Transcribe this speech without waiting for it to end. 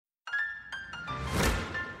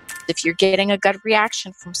If you're getting a gut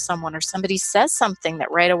reaction from someone or somebody says something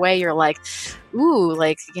that right away you're like, ooh,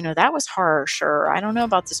 like, that was harsh, or I don't know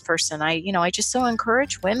about this person. I just so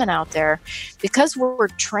encourage women out there, because we're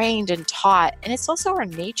trained and taught, and it's also our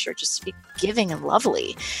nature just to be giving and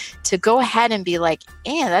lovely, to go ahead and be like,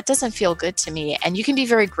 that doesn't feel good to me. And you can be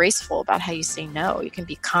very graceful about how you say no. You can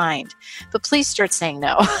be kind, but please start saying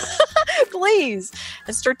no, please,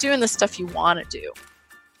 and start doing the stuff you want to do.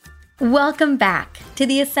 Welcome back to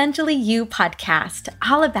the Essentially You podcast,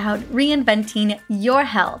 all about reinventing your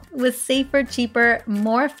health with safer, cheaper,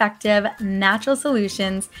 more effective natural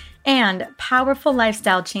solutions and powerful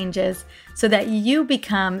lifestyle changes so that you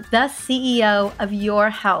become the CEO of your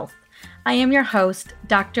health. I am your host,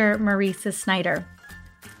 Dr. Marisa Snyder.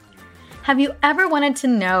 Have you ever wanted to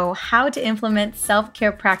know how to implement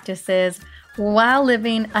self-care practices while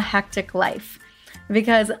living a hectic life?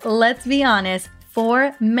 Because let's be honest,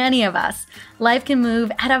 for many of us, life can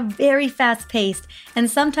move at a very fast pace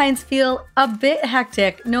and sometimes feel a bit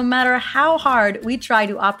hectic no matter how hard we try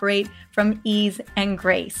to operate from ease and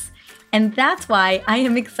grace. And that's why I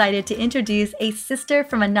am excited to introduce a sister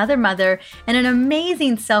from another mother and an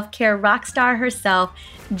amazing self-care rock star herself,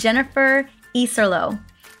 Jennifer Easterlo.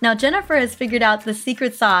 Now, Jennifer has figured out the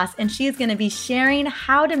secret sauce, and she is going to be sharing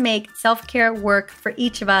how to make self-care work for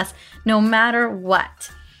each of us no matter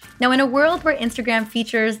what. Now, in a world where Instagram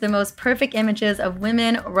features the most perfect images of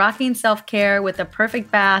women rocking self-care with a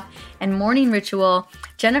perfect bath and morning ritual,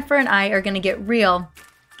 Jennifer and I are going to get real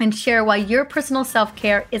and share why your personal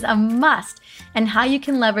self-care is a must and how you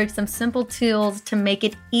can leverage some simple tools to make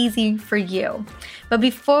it easy for you. But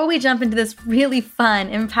before we jump into this really fun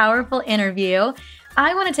and powerful interview,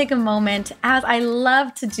 I want to take a moment, as I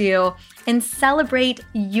love to do, and celebrate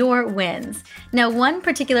your wins. Now, one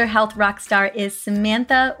particular health rock star is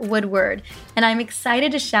Samantha Woodward, and I'm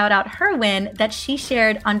excited to shout out her win that she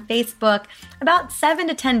shared on Facebook about 7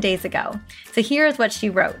 to 10 days ago. So here's what she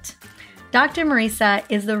wrote. Dr. Marisa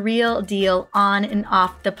is the real deal on and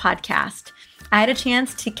off the podcast. I had a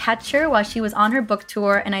chance to catch her while she was on her book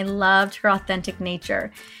tour, and I loved her authentic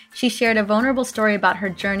nature. She shared a vulnerable story about her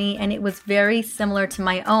journey, and it was very similar to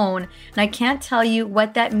my own. And I can't tell you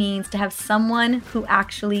what that means to have someone who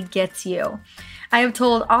actually gets you. I have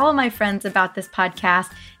told all of my friends about this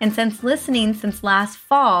podcast, and since listening since last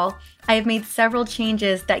fall, I have made several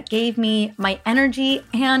changes that gave me my energy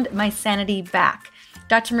and my sanity back.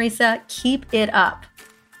 Dr. Marisa, keep it up.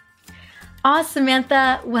 Aw,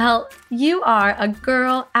 Samantha, well, you are a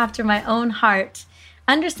girl after my own heart.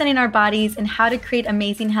 Understanding our bodies and how to create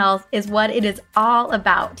amazing health is what it is all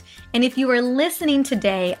about. And if you are listening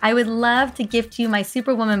today, I would love to gift you my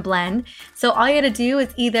Superwoman blend. So all you got to do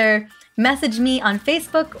is either message me on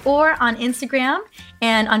Facebook or on Instagram.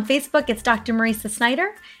 And on Facebook, it's Dr. Marisa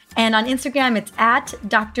Snyder. And on Instagram, it's at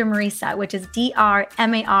Dr. Marisa, which is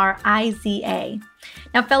DrMariza.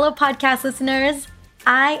 Now, fellow podcast listeners,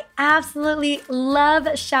 I absolutely love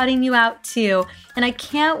shouting you out too. And I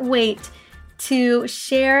can't wait to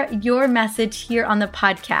share your message here on the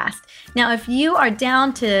podcast. Now, if you are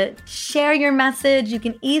down to share your message, you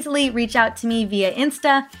can easily reach out to me via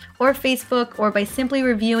Insta or Facebook, or by simply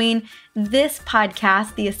reviewing this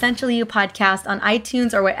podcast, the Essentially You podcast, on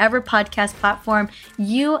iTunes or whatever podcast platform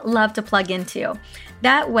you love to plug into.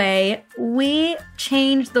 That way, we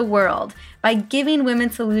change the world by giving women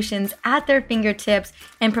solutions at their fingertips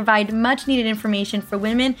and provide much needed information for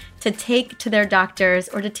women to take to their doctors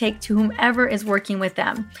or to take to whomever is working with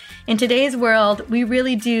them. In today's world, we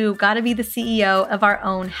really do gotta be the CEO of our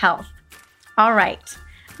own health. All right,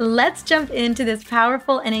 let's jump into this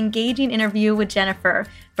powerful and engaging interview with Jennifer.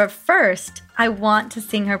 But first, I want to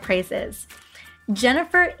sing her praises.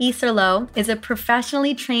 Jennifer Easterlo is a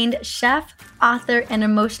professionally trained chef, author, and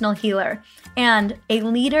emotional healer, and a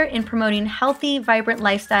leader in promoting healthy, vibrant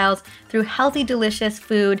lifestyles through healthy, delicious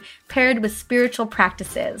food paired with spiritual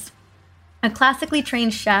practices. A classically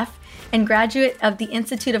trained chef and graduate of the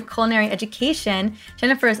Institute of Culinary Education,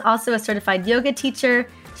 Jennifer is also a certified yoga teacher,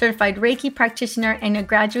 certified Reiki practitioner, and a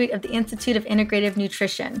graduate of the Institute of Integrative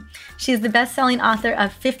Nutrition. She is the best-selling author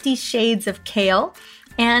of 50 Shades of Kale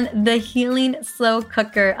and The Healing Slow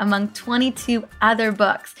Cooker, among 22 other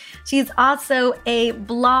books. She's also a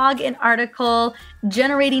blog and article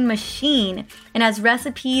generating machine and has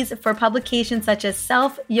recipes for publications such as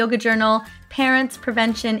Self, Yoga Journal, Parents,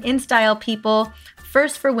 Prevention, InStyle People,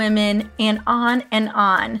 First for Women, and on and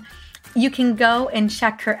on. You can go and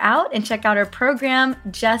check her out and check out her program,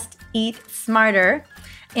 Just Eat Smarter.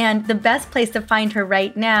 And the best place to find her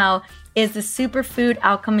right now is the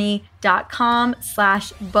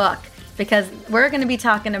superfoodalchemy.com/book, because we're going to be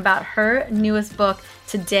talking about her newest book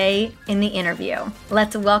today in the interview.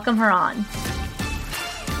 Let's welcome her on.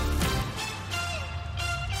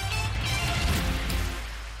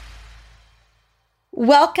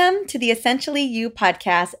 Welcome to the Essentially You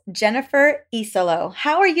podcast, Jennifer Isolo.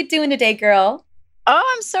 How are you doing today, girl?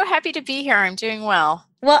 Oh, I'm so happy to be here. I'm doing well.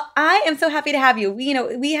 Well, I am so happy to have you.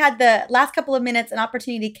 We had the last couple of minutes an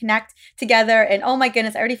opportunity to connect together, and oh my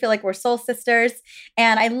goodness, I already feel like we're soul sisters.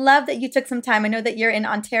 And I love that you took some time. I know that you're in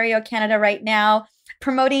Ontario, Canada right now,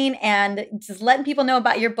 promoting and just letting people know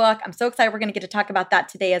about your book. I'm so excited. We're going to get to talk about that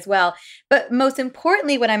today as well. But most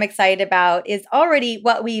importantly, what I'm excited about is already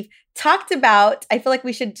what we've talked about. I feel like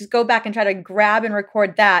we should just go back and try to grab and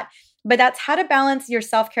record that. But that's how to balance your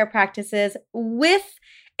self-care practices with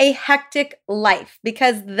a hectic life,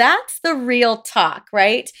 because that's the real talk,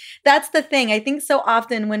 right? That's the thing. I think so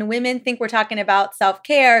often when women think we're talking about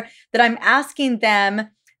self-care, that I'm asking them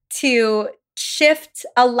to shift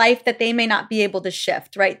a life that they may not be able to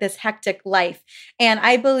shift, right? This hectic life. And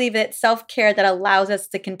I believe that self-care that allows us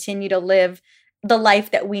to continue to live the life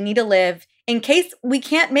that we need to live in case we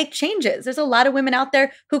can't make changes. There's a lot of women out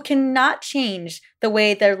there who cannot change the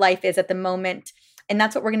way their life is at the moment. And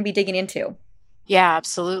that's what we're going to be digging into. Yeah,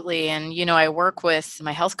 absolutely. And, I work with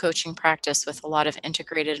my health coaching practice with a lot of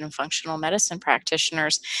integrated and functional medicine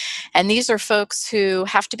practitioners. And these are folks who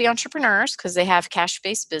have to be entrepreneurs because they have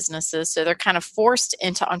cash-based businesses. So they're kind of forced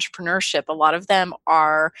into entrepreneurship. A lot of them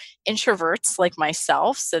are introverts like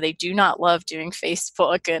myself. So they do not love doing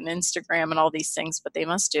Facebook and Instagram and all these things, but they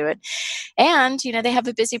must do it. And, they have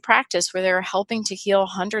a busy practice where they're helping to heal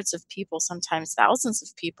hundreds of people, sometimes thousands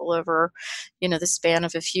of people over, the span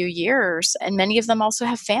of a few years. And many of them also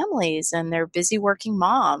have families and they're busy working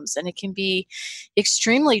moms. And it can be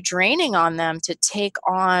extremely draining on them to take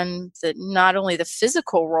on not only the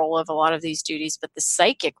physical role of a lot of these duties, but the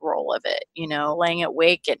psychic role of it, laying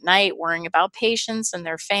awake at night, worrying about patients and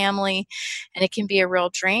their family. And it can be a real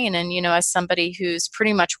drain. And, as somebody who's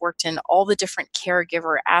pretty much worked in all the different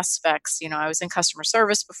caregiver aspects, I was in customer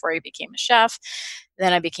service before I became a chef.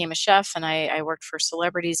 Then I became a chef and I worked for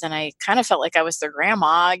celebrities, and I kind of felt like I was their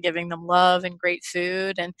grandma, giving them love and great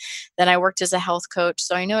food. And then I worked as a health coach.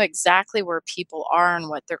 So I know exactly where people are and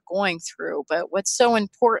what they're going through. But what's so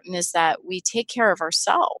important is that we take care of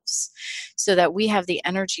ourselves so that we have the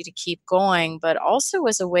energy to keep going, but also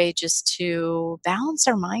as a way just to balance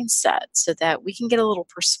our mindset so that we can get a little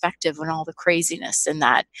perspective on all the craziness in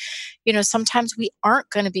that. Sometimes we aren't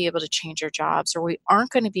going to be able to change our jobs, or we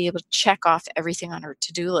aren't going to be able to check off everything on our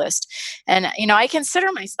to-do list. And, I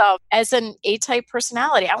consider myself as an A-type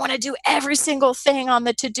personality. I want to do every single thing on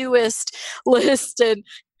the to-doist list. And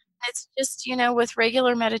it's just, with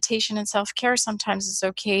regular meditation and self-care, sometimes it's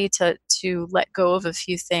okay to let go of a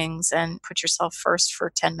few things and put yourself first for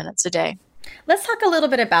 10 minutes a day. Let's talk a little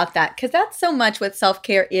bit about that, because that's so much what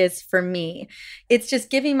self-care is for me. It's just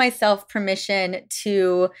giving myself permission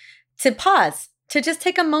to pause, to just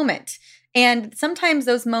take a moment. And sometimes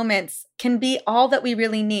those moments can be all that we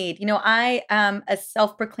really need. I am a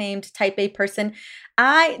self-proclaimed type A person.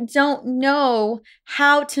 I don't know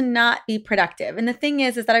how to not be productive. And the thing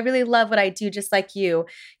is that I really love what I do, just like you.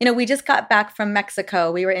 We just got back from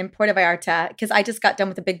Mexico. We were in Puerto Vallarta because I just got done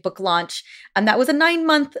with a big book launch. And that was a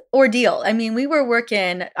 9-month ordeal. I mean, we were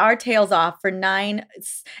working our tails off for 9.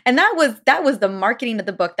 And that was the marketing of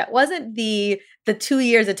the book. That wasn't the 2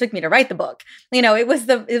 years it took me to write the book. It was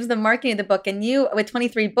the marketing of the book. And you, with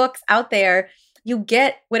 23 books out there, you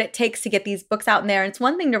get what it takes to get these books out in there. And it's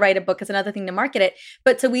one thing to write a book, it's another thing to market it.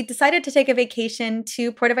 But so we decided to take a vacation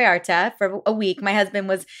to Puerto Vallarta for a week. My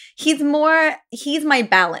husband he's my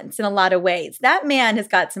balance in a lot of ways. That man has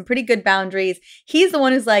got some pretty good boundaries. He's the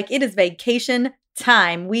one who's like, it is vacation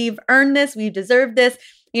time. We've earned this. We've deserved this.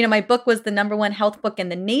 My book was the #1 health book in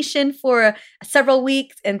the nation for several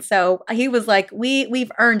weeks. And so he was like,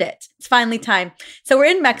 we've earned it. It's finally time. So we're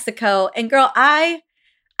in Mexico, and girl, I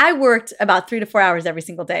worked about 3 to 4 hours every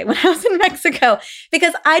single day when I was in Mexico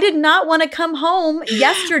because I did not want to come home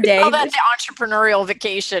yesterday. We call that the entrepreneurial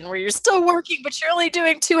vacation where you're still working, but you're only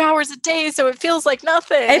doing 2 hours a day. So it feels like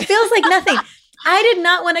nothing. It feels like nothing. I did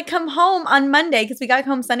not want to come home on Monday because we got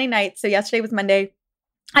home Sunday night. So yesterday was Monday.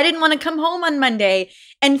 I didn't want to come home on Monday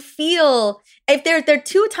and feel, if there are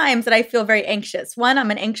 2 times that I feel very anxious. 1, I'm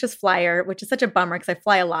an anxious flyer, which is such a bummer because I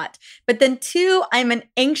fly a lot. But then 2, I'm an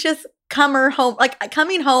anxious comer home. Like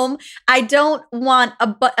coming home, I don't want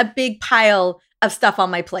a big pile of stuff on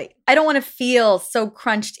my plate. I don't want to feel so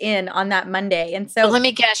crunched in on that Monday. And so let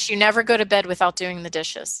me guess, you never go to bed without doing the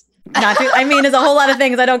dishes. Not to, I mean, there's a whole lot of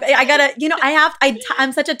things I gotta,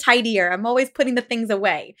 I'm such a tidier. I'm always putting the things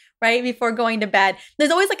away, right? Before going to bed.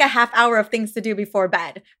 There's always like a half hour of things to do before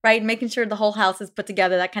bed, right? Making sure the whole house is put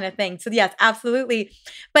together, that kind of thing. So yes, absolutely.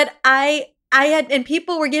 But and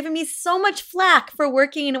people were giving me so much flack for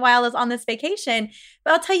working while I was on this vacation.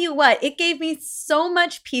 But I'll tell you what, it gave me so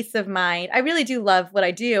much peace of mind. I really do love what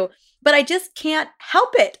I do, but I just can't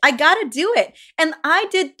help it. I got to do it. And I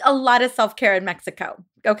did a lot of self-care in Mexico.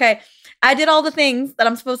 Okay. I did all the things that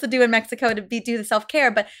I'm supposed to do in Mexico to do the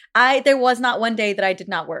self-care, but there was not one day that I did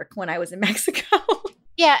not work when I was in Mexico.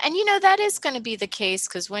 Yeah. And that is going to be the case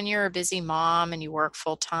because when you're a busy mom and you work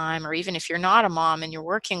full time, or even if you're not a mom and you're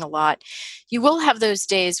working a lot, you will have those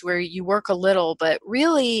days where you work a little, but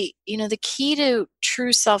really, the key to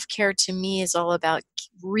true self-care to me is all about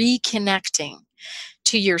reconnecting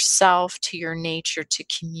to yourself, to your nature, to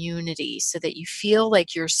community, so that you feel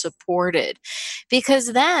like you're supported.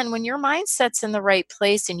 Because then when your mindset's in the right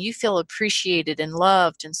place and you feel appreciated and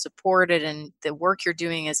loved and supported, and the work you're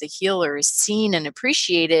doing as a healer is seen and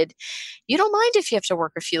appreciated, you don't mind if you have to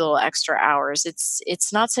work a few little extra hours.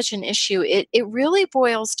 It's not such an issue. It really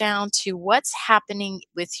boils down to what's happening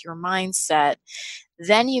with your mindset.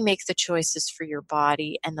 Then you make the choices for your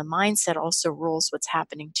body, and the mindset also rules what's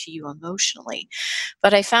happening to you emotionally.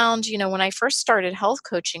 But I found, when I first started health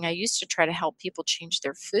coaching, I used to try to help people change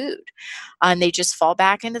their food, and they just fall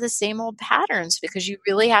back into the same old patterns because you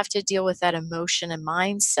really have to deal with that emotion and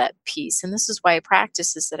mindset piece. And this is why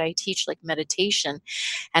practices that I teach, like meditation,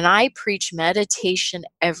 and I preach meditation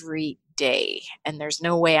every day. And there's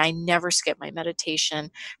no way, I never skip my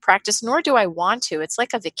meditation practice, nor do I want to. It's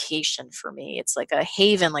like a vacation for me. It's like a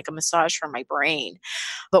haven, like a massage for my brain.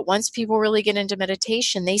 But once people really get into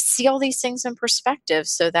meditation, they see all these things in perspective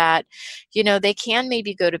so that, they can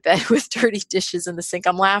maybe go to bed with dirty dishes in the sink.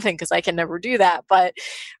 I'm laughing because I can never do that. But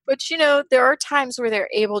there are times where they're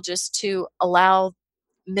able just to allow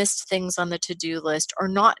missed things on the to-do list, or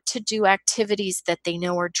not to do activities that they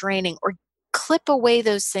know are draining, or clip away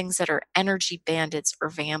those things that are energy bandits or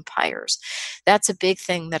vampires. That's a big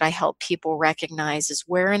thing that I help people recognize, is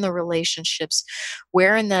where in the relationships,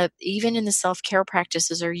 even in the self-care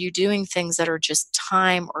practices, are you doing things that are just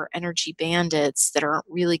time or energy bandits that aren't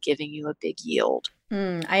really giving you a big yield?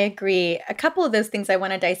 I agree. A couple of those things I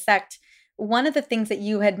want to dissect. One of the things that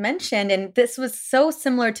you had mentioned, and this was so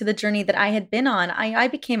similar to the journey that I had been on, I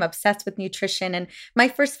became obsessed with nutrition, and my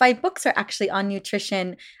first 5 books are actually on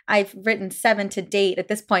nutrition. I've written 7 to date at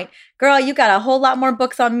this point. Girl, you got a whole lot more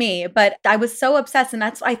books on me, but I was so obsessed, and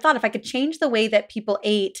that's I thought if I could change the way that people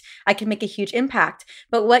ate, I could make a huge impact.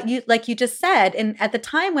 But like you just said, and at the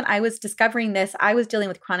time when I was discovering this, I was dealing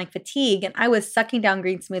with chronic fatigue, and I was sucking down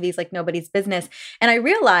green smoothies like nobody's business. And I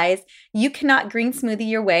realized you cannot green smoothie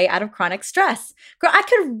your way out of chronic stress. Girl, I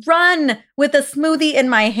could run with a smoothie in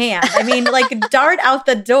my hand. I mean, like dart out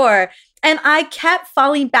the door. And I kept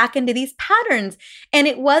falling back into these patterns. And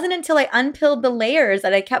it wasn't until I unpeeled the layers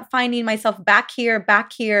that I kept finding myself back here,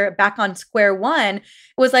 back on square one. It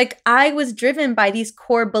was like I was driven by these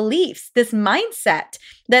core beliefs, this mindset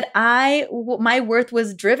that my worth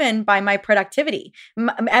was driven by my productivity.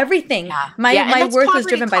 Everything, my worth was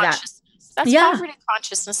driven by that. That's poverty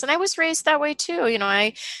consciousness. And I was raised that way too.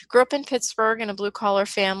 I grew up in Pittsburgh in a blue collar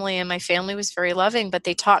family, and my family was very loving, but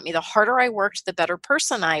they taught me the harder I worked, the better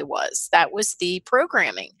person I was. That was the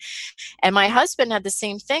programming. And my husband had the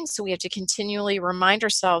same thing. So we have to continually remind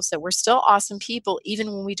ourselves that we're still awesome people,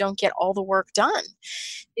 even when we don't get all the work done,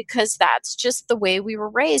 because that's just the way we were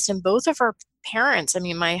raised. And both of our parents,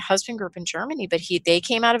 my husband grew up in Germany, but they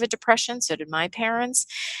came out of a depression. So did my parents.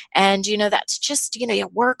 And, that's just, you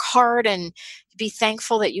work hard and be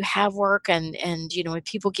thankful that you have work. And when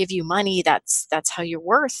people give you money, that's how your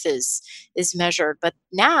worth is measured. But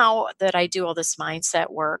now that I do all this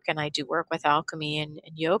mindset work, and I do work with alchemy and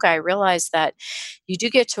yoga, I realize that you do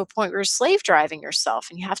get to a point where you're slave driving yourself,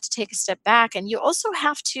 and you have to take a step back. And you also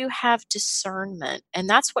have to have discernment. And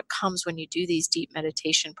that's what comes when you do these deep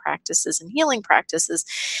meditation practices and healing practices,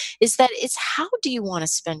 is that it's how do you want to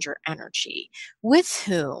spend your energy, with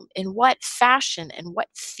whom, in what fashion, and what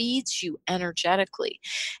feeds you energetically.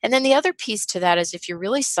 And then the other piece to that is if you're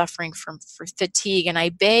really suffering from fatigue, and I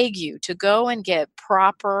beg you to go and get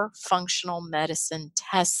proper functional medicine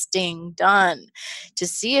testing done to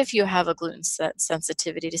see if you have a gluten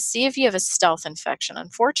sensitivity, to see if you have a stealth infection.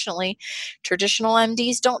 Unfortunately, traditional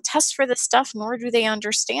MDs don't test for this stuff, nor do they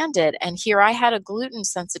understand it. And here I had a gluten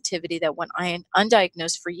sensitivity that went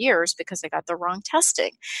undiagnosed for years because I got the wrong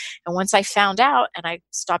testing. And once I found out and I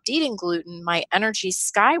stopped eating gluten, my energy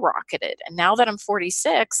skyrocketed. And now that I'm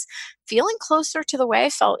 46, feeling closer to the way I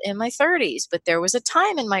felt in my 30s. But there was a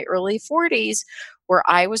time in my early 40s where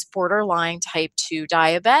I was borderline type 2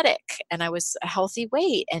 diabetic and I was a healthy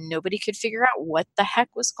weight and nobody could figure out what the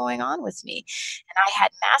heck was going on with me. And I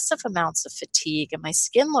had massive amounts of fatigue and my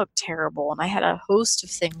skin looked terrible and I had a host of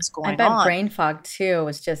things I going bet on. brain fog too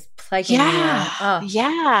was just plaguing you. Yeah. Oh.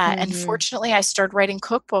 Yeah. And fortunately, I started writing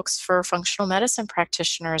cookbooks for functional medicine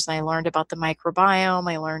practitioners. And I learned about the microbiome.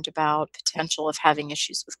 I learned about potential of having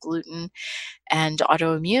issues with gluten and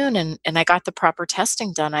autoimmune. And I got the proper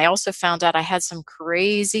testing done. I also found out I had some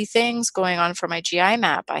crazy things going on for my GI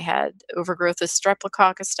map. I had overgrowth of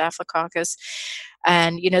streptococcus, staphylococcus.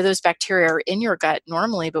 And, those bacteria are in your gut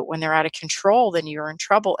normally, but when they're out of control, then you're in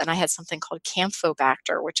trouble. And I had something called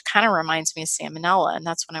Campylobacter, which kind of reminds me of salmonella. And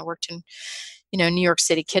that's when I worked in, New York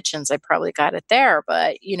City kitchens. I probably got it there.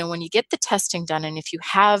 But, when you get the testing done and if you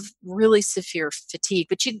have really severe fatigue,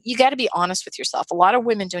 but you got to be honest with yourself. A lot of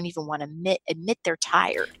women don't even want to admit they're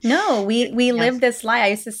tired. No, we live this lie. I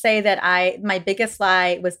used to say that my biggest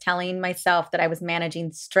lie was telling myself that I was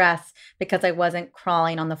managing stress because I wasn't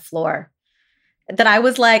crawling on the floor. That I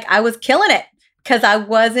was killing it because I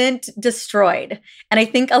wasn't destroyed. And I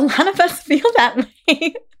think a lot of us feel that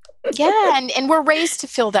way. Yeah, and we're raised to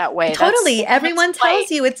feel that way. Totally. Everyone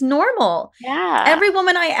tells you it's normal. Yeah. Every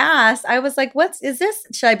woman I asked, I was like, is this?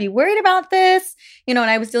 Should I be worried about this? And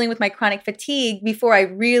I was dealing with my chronic fatigue before I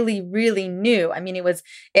really, really knew. I mean,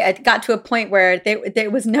 it got to a point where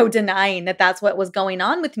there was no denying that that's what was going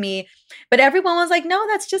on with me. But everyone was like, no,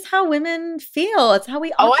 that's just how women feel. It's how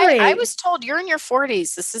we operate. I was told you're in your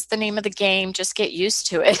 40s. This is the name of the game. Just get used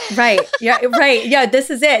to it. Right. Yeah. Right. Yeah. This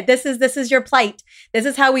is it. This is your plight. This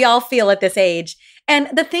is how we all feel at this age. And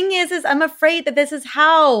the thing is I'm afraid that this is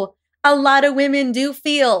how a lot of women do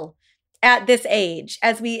feel at this age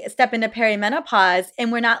as we step into perimenopause,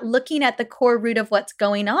 and we're not looking at the core root of what's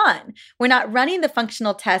going on. We're not running the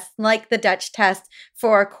functional tests like the Dutch test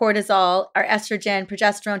for cortisol, our estrogen,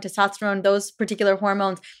 progesterone, testosterone, those particular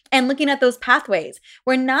hormones, and looking at those pathways.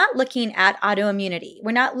 We're not looking at autoimmunity.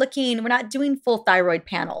 We're not doing full thyroid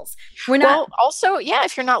panels. Also,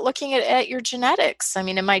 if you're not looking at your genetics. I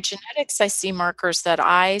mean, in my genetics, I see markers that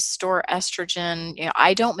I store estrogen.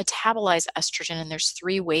 I don't metabolize estrogen, and there's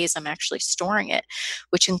 3 ways I'm actually storing it,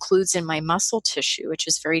 which includes in my muscle tissue, which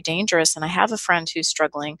is very dangerous. And I have a friend who's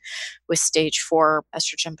struggling with stage 4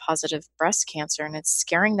 estrogen positive breast cancer, and it's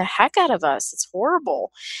scaring the heck out of us. It's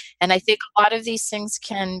horrible. And I think a lot of these things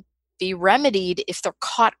can be remedied if they're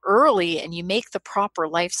caught early and you make the proper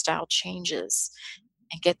lifestyle changes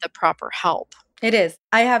and get the proper help. It is.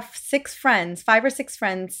 I have 5 or 6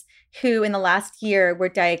 friends who in the last year were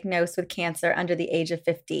diagnosed with cancer under the age of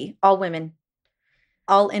 50, all women.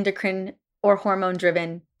 All endocrine or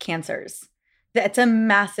hormone-driven cancers. That's a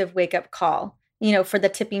massive wake-up call, for the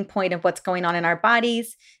tipping point of what's going on in our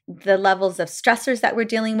bodies, the levels of stressors that we're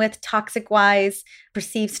dealing with, toxic-wise,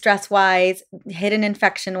 perceived stress-wise, hidden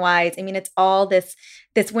infection-wise. I mean, it's all this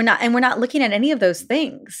we're not looking at any of those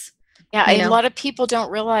things. Yeah, a lot of people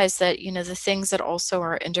don't realize that, the things that also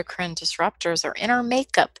are endocrine disruptors are in our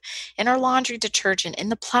makeup, in our laundry detergent, in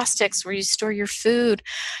the plastics where you store your food.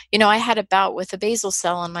 I had a bout with a basal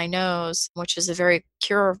cell on my nose, which is a very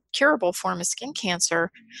curable form of skin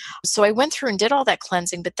cancer. So I went through and did all that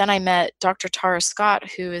cleansing, but then I met Dr. Tara Scott,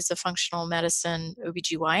 who is a functional medicine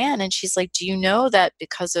OBGYN, and she's like, do you know that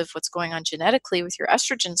because of what's going on genetically with your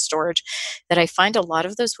estrogen storage, that I find a lot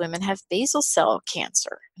of those women have basal cell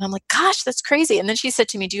cancer? And I'm like, gosh, that's crazy. And then she said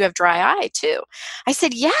to me, do you have dry eye too? I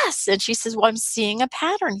said, yes. And she says, well, I'm seeing a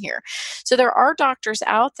pattern here. So there are doctors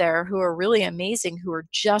out there who are really amazing, who are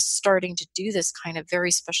just starting to do this kind of very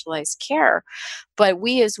specialized care. But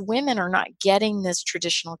we as women are not getting this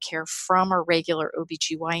traditional care from our regular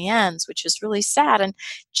OBGYNs, which is really sad. And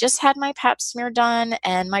just had my pap smear done.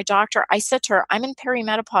 And my doctor, I said to her, I'm in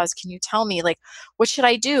perimenopause. Can you tell me, what should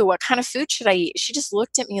I do? What kind of food should I eat? She just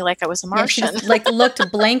looked at me like I was a Martian. Yeah, she just, looked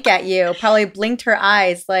blank at you, probably blinked her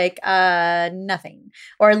eyes like nothing.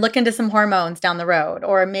 Or look into some hormones down the road.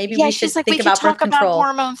 Or maybe we should think about birth control. About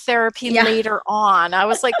hormone therapy later on. I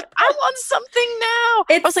was like, I want something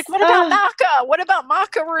now. I was like, what about maca? What about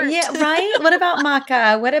maca root? Yeah, right. What about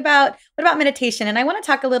maca? What about meditation? And I want to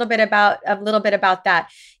talk a little bit about that.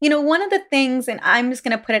 One of the things, and I'm just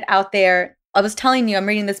going to put it out there. I was telling you, I'm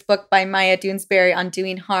reading this book by Maya Doonesbury on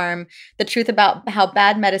doing harm, the truth about how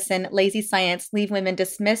bad medicine, lazy science leave women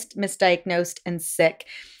dismissed, misdiagnosed, and sick.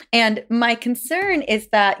 And my concern is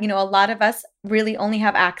that, a lot of us really only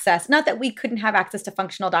have access, not that we couldn't have access to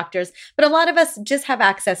functional doctors, but a lot of us just have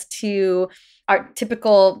access to our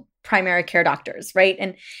typical primary care doctors,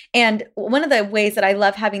 right? And one of the ways that I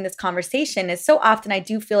love having this conversation is so often I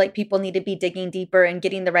do feel like people need to be digging deeper and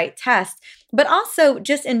getting the right test, but also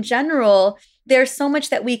just in general, there's so much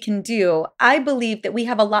that we can do. I believe that we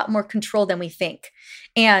have a lot more control than we think.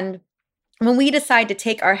 And when we decide to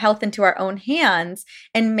take our health into our own hands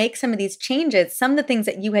and make some of these changes, some of the things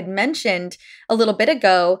that you had mentioned a little bit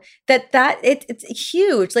ago, it's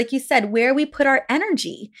huge. Like you said, where we put our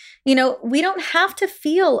energy, we don't have to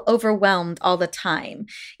feel overwhelmed all the time,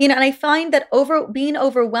 and I find that being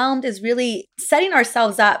overwhelmed is really setting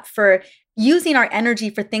ourselves up for using our energy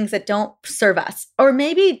for things that don't serve us or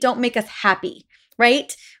maybe don't make us happy,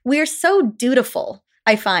 right? We're so dutiful.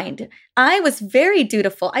 I find I was very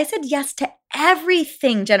dutiful. I said yes to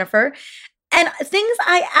everything, Jennifer, and things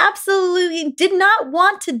I absolutely did not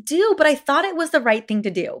want to do, but I thought it was the right thing to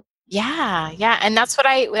do. Yeah, yeah. And that's what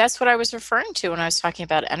I was referring to when I was talking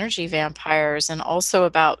about energy vampires, and also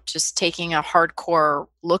about just taking a hardcore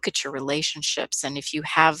look at your relationships. And if you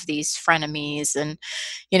have these frenemies and,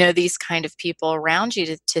 these kind of people around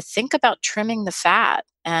you, to think about trimming the fat.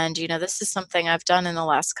 And, this is something I've done in the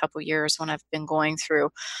last couple years when I've been going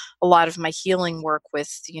through a lot of my healing work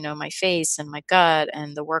with, my face and my gut,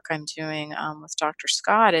 and the work I'm doing with Dr.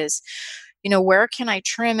 Scott is, where can I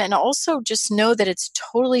trim? And also just know that it's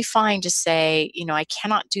totally fine to say, I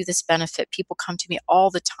cannot do this benefit. People come to me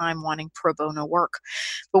all the time wanting pro bono work.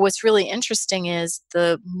 But what's really interesting is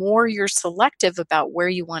the more you're selective about where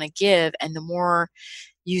you want to give, and the more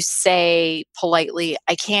you say politely,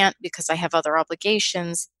 I can't because I have other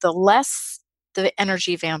obligations, the less the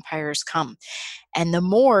energy vampires come. And the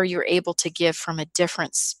more you're able to give from a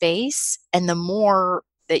different space, and the more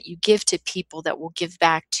that you give to people that will give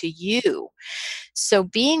back to you. So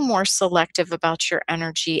being more selective about your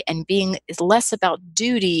energy and being less about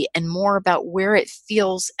duty and more about where it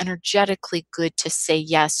feels energetically good to say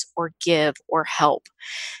yes or give or help.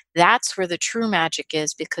 That's where the true magic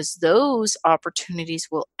is, because those opportunities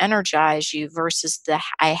will energize you versus the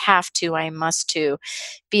I have to, I must to,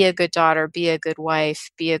 be a good daughter, be a good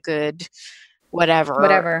wife, be a good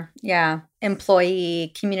whatever. Yeah.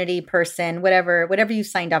 Employee, community person, whatever you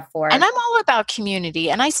signed up for. And I'm all about community,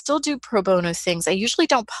 and I still do pro bono things. I usually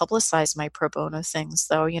don't publicize my pro bono things,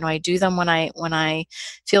 though. I do them when I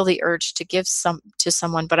feel the urge to give some to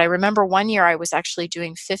someone. But I remember one year I was actually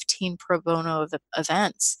doing 15 pro bono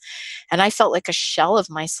events, and I felt like a shell of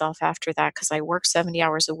myself after that, because I work 70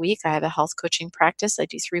 hours a week. I have a health coaching practice. I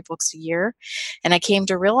do 3 books a year, and I came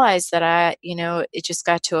to realize that it just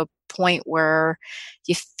got to a point where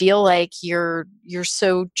you feel like you're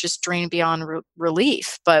so just drained beyond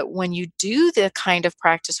relief. But when you do the kind of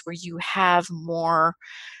practice where you have more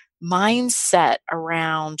mindset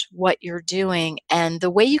around what you're doing, and the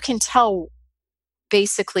way you can tell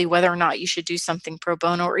basically whether or not you should do something pro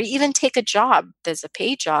bono or even take a job that's a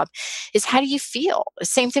paid job is, how do you feel? The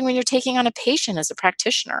same thing when you're taking on a patient as a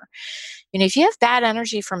practitioner. If you have bad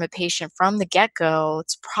energy from a patient from the get-go,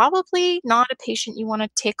 it's probably not a patient you want to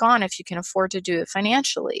take on if you can afford to do it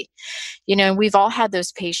financially. We've all had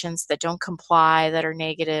those patients that don't comply, that are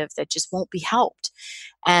negative, that just won't be helped.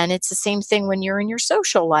 And it's the same thing when you're in your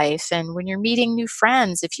social life and when you're meeting new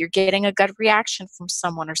friends. If you're getting a gut reaction from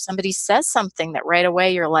someone, or somebody says something that right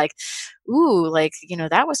away you're like, ooh, like,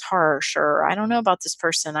 that was harsh, or I don't know about this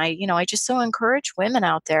person. I just so encourage women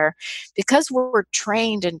out there, because we're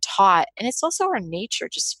trained and taught, and it's also our nature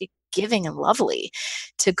just to be giving and lovely,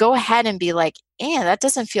 to go ahead and be like, that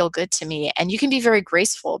doesn't feel good to me. And you can be very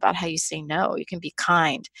graceful about how you say no. You can be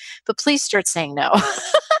kind, but please start saying no.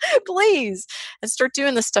 Please. And start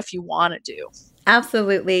doing the stuff you want to do.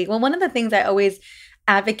 Absolutely. Well, one of the things I always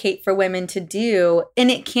advocate for women to do,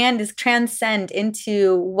 and it can just transcend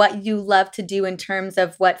into what you love to do in terms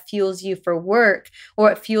of what fuels you for work or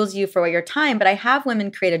what fuels you for your time. But I have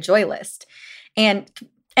women create a joy list. And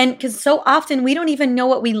because so often we don't even know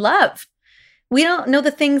what we love. We don't know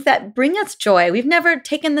the things that bring us joy. We've never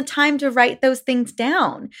taken the time to write those things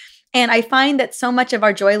down. And I find that so much of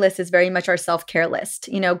our joy list is very much our self-care list,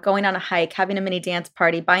 going on a hike, having a mini dance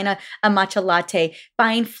party, buying a matcha latte,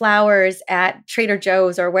 buying flowers at Trader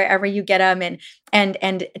Joe's or wherever you get them,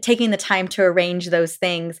 and taking the time to arrange those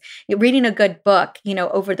things, reading a good book,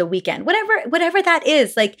 over the weekend, whatever that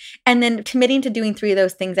is, and then committing to doing 3 of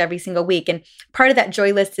those things every single week. And part of that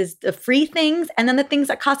joy list is the free things, and then the things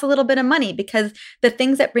that cost a little bit of money, because the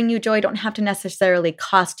things that bring you joy don't have to necessarily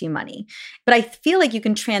cost you money. But I feel like you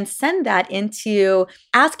can transcend that into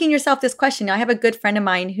asking yourself this question. Now, I have a good friend of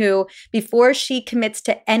mine who, before she commits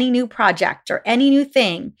to any new project or any new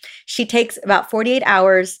thing, she takes about 48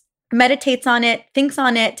 hours, meditates on it, thinks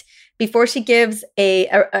on it before she gives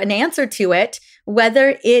an answer to it,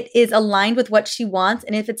 whether it is aligned with what she wants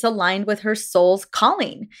and if it's aligned with her soul's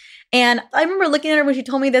calling. And I remember looking at her when she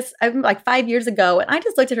told me this like 5 years ago, and I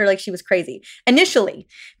just looked at her like she was crazy initially,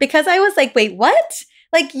 because I was like, wait, what?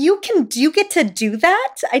 Like you get to do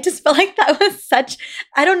that? I just felt like that was such,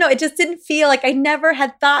 I don't know. It just didn't feel like I never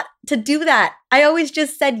had thought to do that. I always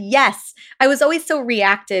just said yes. I was always so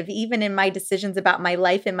reactive, even in my decisions about my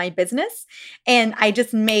life and my business. And I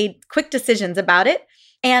just made quick decisions about it.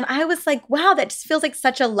 And I was like, wow, that just feels like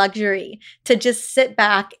such a luxury to just sit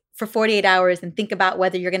back for 48 hours and think about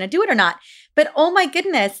whether you're going to do it or not. But oh my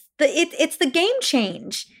goodness, it's the game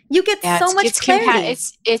change. You get so much clarity.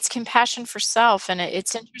 It's compassion for self. And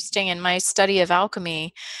it's interesting in my study of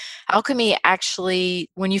alchemy. Alchemy actually,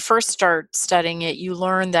 when you first start studying it, you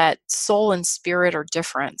learn that soul and spirit are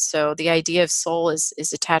different. So the idea of soul is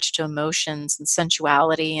attached to emotions and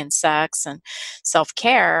sensuality and sex and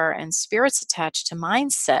self-care, and spirit's attached to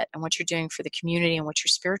mindset and what you're doing for the community and what your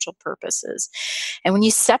spiritual purpose is. And when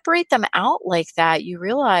you separate them out like that, you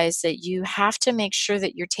realize that you have to make sure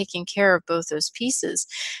that you're taking care of both those pieces.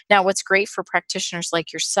 Now, what's great for practitioners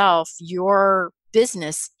like yourself, your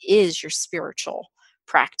business is your spiritual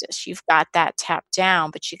practice. You've got that tapped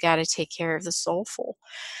down, but you got to take care of the soulful.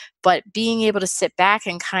 But being able to sit back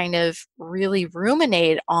and kind of really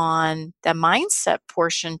ruminate on the mindset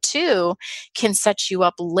portion too can set you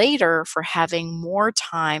up later for having more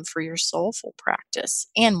time for your soulful practice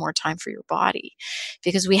and more time for your body.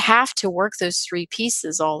 Because we have to work those three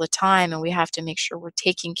pieces all the time, and we have to make sure we're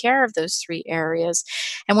taking care of those three areas.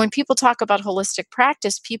 And when people talk about holistic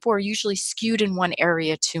practice, people are usually skewed in one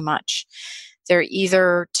area too much. They're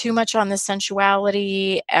either too much on the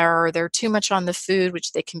sensuality, or they're too much on the food,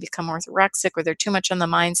 which they can become orthorexic, or they're too much on the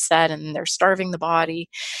mindset and they're starving the body.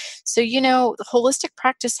 So, the holistic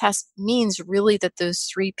practice means really that those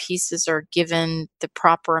three pieces are given the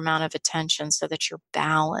proper amount of attention so that you're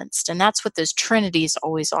balanced. And that's what those trinities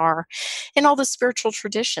always are in all the spiritual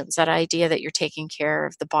traditions, that idea that you're taking care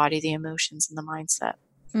of the body, the emotions, and the mindset.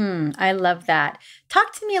 I love that.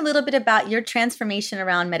 Talk to me a little bit about your transformation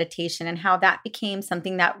around meditation and how that became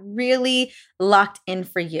something that really locked in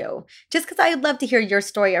for you. Just because I would love to hear your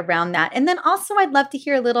story around that. And then also I'd love to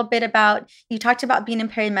hear a little bit about, you talked about being in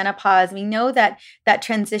perimenopause. We know that that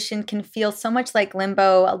transition can feel so much like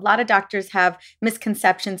limbo. A lot of doctors have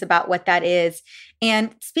misconceptions about what that is.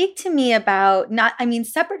 And speak to me about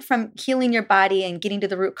separate from healing your body and getting to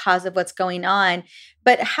the root cause of what's going on,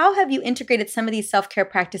 but how have you integrated some of these self-care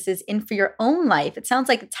practices in for your own life? It sounds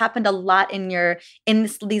like it's happened a lot in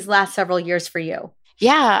these last several years for you.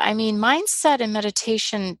 Yeah, mindset and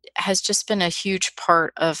meditation has just been a huge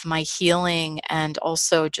part of my healing, and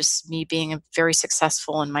also just me being very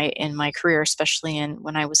successful in my career, especially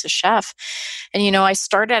when I was a chef. And I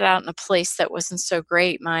started out in a place that wasn't so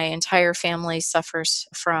great. My entire family suffers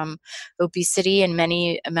from obesity, and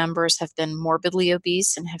many members have been morbidly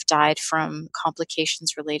obese and have died from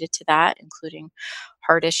complications related to that, including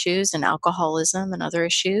heart issues and alcoholism and other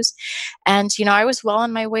issues. And, I was well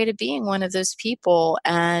on my way to being one of those people.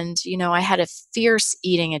 And, I had a fierce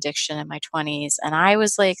eating addiction in my 20s. And I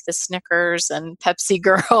was like the Snickers and Pepsi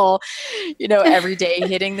girl, every day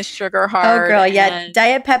hitting the sugar hard. Oh, girl, yeah.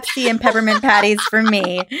 Diet Pepsi and peppermint patties for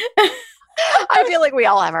me. I feel like we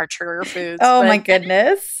all have our trigger foods. Oh, my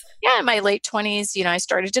goodness. Yeah, in my late 20s, I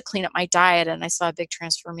started to clean up my diet, and I saw a big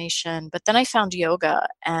transformation. But then I found yoga,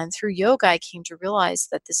 and through yoga, I came to realize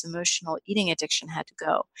that this emotional eating addiction had to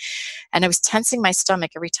go. And I was tensing my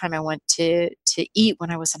stomach every time I went to eat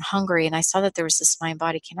when I wasn't hungry. And I saw that there was this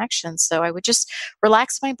mind-body connection. So I would just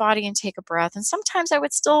relax my body and take a breath. And sometimes I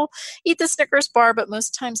would still eat the Snickers bar, but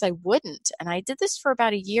most times I wouldn't. And I did this for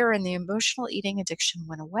about a year, and the emotional eating addiction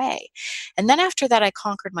went away. And then after that, I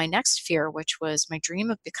conquered my next fear, which was my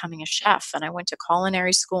dream of becoming a chef. And I went to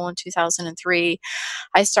culinary school in 2003.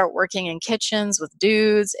 I started working in kitchens with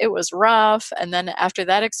dudes. It was rough. And then after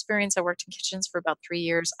that experience, I worked in kitchens for about 3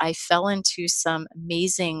 years. I fell into some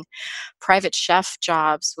amazing private chef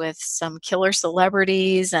jobs with some killer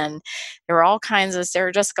celebrities. And there were all kinds of,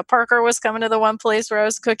 Sarah Jessica Parker was coming to the one place where I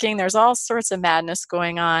was cooking. There's all sorts of madness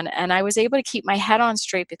going on. And I was able to keep my head on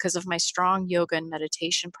straight because of my strong yoga and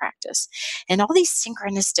meditation practice. And all these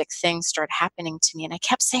synchronistic things started happening to me. And I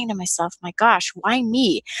kept saying to myself, my gosh, why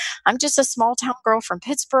me? I'm just a small town girl from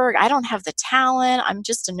Pittsburgh. I don't have the talent. I'm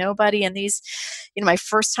just a nobody. And these, my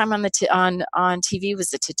first time on on TV was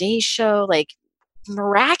the Today Show. Like,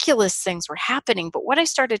 miraculous things were happening. But what I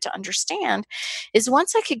started to understand is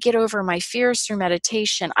once I could get over my fears through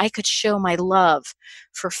meditation, I could show my love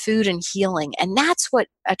for food and healing. And that's what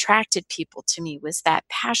attracted people to me, was that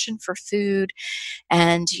passion for food,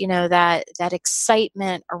 and that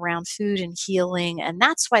excitement around food and healing. And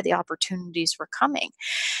that's why the opportunities were coming.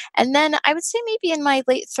 And then I would say maybe in my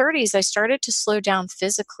late 30s, I started to slow down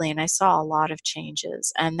physically and I saw a lot of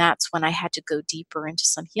changes. And that's when I had to go deeper into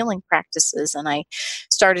some healing practices. And I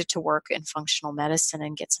started to work in functional medicine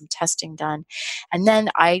and get some testing done. And then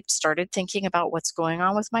I started thinking about what's going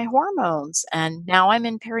on with my hormones. And now I'm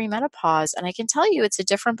in perimenopause. And I can tell you it's a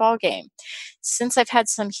different ballgame. Since I've had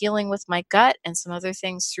some healing with my gut and some other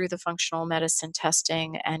things through the functional medicine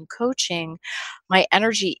testing and coaching, my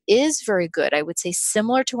energy is very good. I would say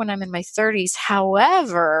similar to when I'm in my 30s.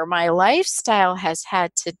 However, my lifestyle has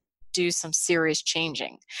had to do some serious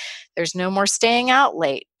changing. There's no more staying out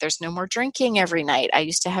late. There's no more drinking every night. I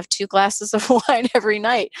used to have 2 glasses of wine every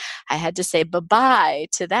night. I had to say bye-bye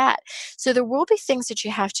to that. So there will be things that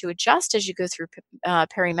you have to adjust as you go through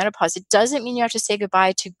perimenopause. It doesn't mean you have to say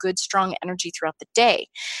goodbye to good, strong energy throughout the day,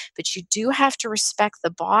 but you do have to respect the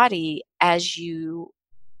body as you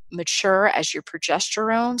mature, as your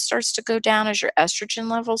progesterone starts to go down, as your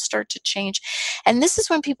estrogen levels start to change. And this is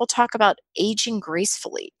when people talk about aging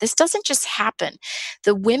gracefully. This doesn't just happen.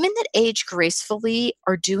 The women that age gracefully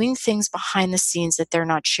are doing things behind the scenes that they're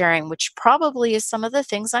not sharing, which probably is some of the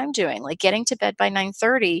things I'm doing, like getting to bed by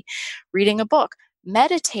 9:30, reading a book,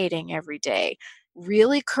 meditating every day,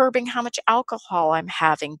 really curbing how much alcohol I'm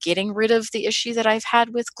having, getting rid of the issue that I've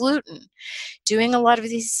had with gluten, doing a lot of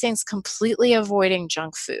these things, completely avoiding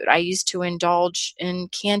junk food. I used to indulge in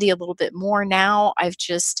candy a little bit more. Now I've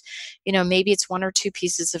just, maybe it's 1 or 2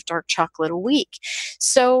 pieces of dark chocolate a week.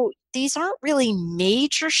 So these aren't really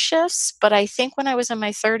major shifts, but I think when I was in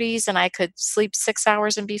my 30s and I could sleep 6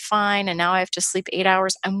 hours and be fine, and now I have to sleep 8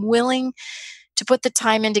 hours, I'm willing to put the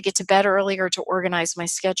time in to get to bed earlier, to organize my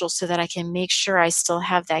schedule so that I can make sure I still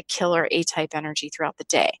have that killer A-type energy throughout the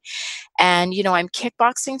day. And, I'm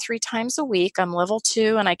kickboxing 3 times a week. I'm level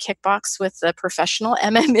 2 and I kickbox with a professional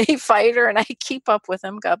MMA fighter and I keep up with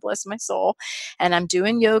him, God bless my soul. And I'm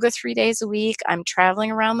doing yoga 3 days a week. I'm traveling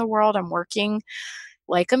around the world. I'm working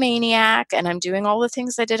like a maniac and I'm doing all the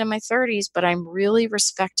things I did in my 30s, but I'm really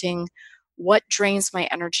respecting what drains my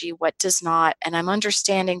energy, what does not. And I'm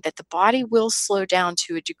understanding that the body will slow down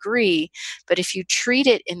to a degree, but if you treat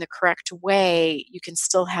it in the correct way, you can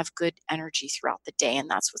still have good energy throughout the day. And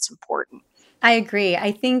that's what's important. I agree.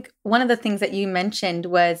 I think one of the things that you mentioned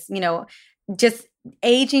was, just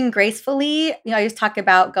aging gracefully. I always talk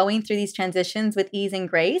about going through these transitions with ease and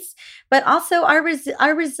grace, but also our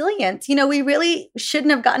resilience. We really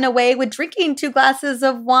shouldn't have gotten away with drinking 2 glasses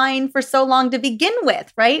of wine for so long to begin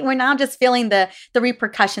with, right? We're now just feeling the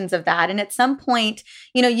repercussions of that. And at some point,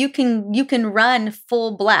 you can run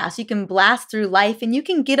full blast. You can blast through life and you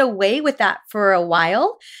can get away with that for a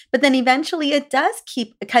while, but then eventually it does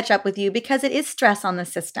catch up with you because it is stress on the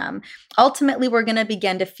system. Ultimately, we're going to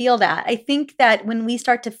begin to feel that. I think that when we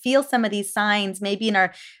start to feel some of these signs, maybe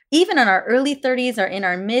even in our early 30s or in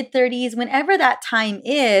our mid 30s, whenever that time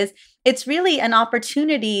is, it's really an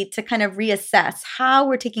opportunity to kind of reassess how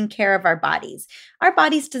we're taking care of our bodies. Our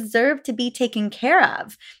bodies deserve to be taken care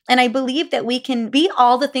of. And I believe that we can be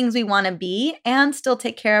all the things we want to be and still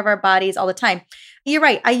take care of our bodies all the time. You're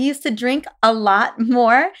right. I used to drink a lot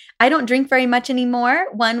more. I don't drink very much anymore.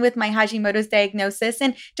 One, with my Hashimoto's diagnosis,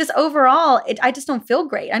 and just overall, I just don't feel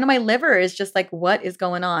great. I know my liver is just like, what is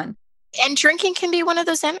going on? And drinking can be one of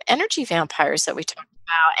those energy vampires that we talk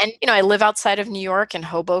about. And, I live outside of New York in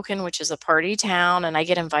Hoboken, which is a party town, and I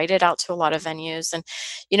get invited out to a lot of venues. And,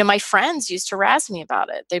 my friends used to razz me about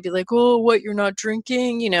it. They'd be like, oh, what, you're not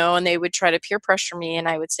drinking, and they would try to peer pressure me. And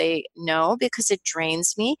I would say, no, because it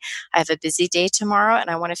drains me. I have a busy day tomorrow and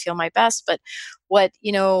I want to feel my best. But what,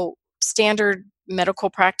 standard medical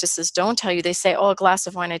practices don't tell you, they say, oh, a glass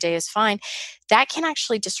of wine a day is fine. That can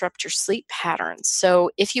actually disrupt your sleep patterns. So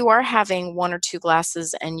if you are having 1 or 2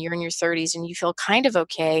 glasses and you're in your 30s and you feel kind of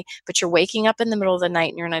okay, but you're waking up in the middle of the night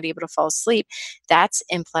and you're not able to fall asleep, that's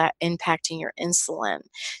impacting your insulin.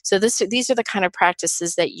 So these are the kind of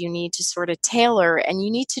practices that you need to sort of tailor, and you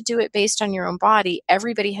need to do it based on your own body.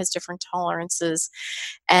 Everybody has different tolerances.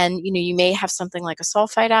 And, you may have something like a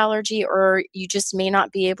sulfite allergy, or you just may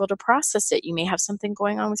not be able to process it. You may have something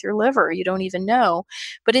going on with your liver. You don't even know.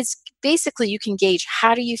 But it's basically, you can gauge,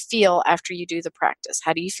 how do you feel after you do the practice?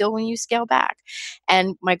 How do you feel when you scale back?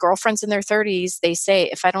 And my girlfriends in their 30s, they say,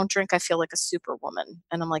 if I don't drink, I feel like a superwoman.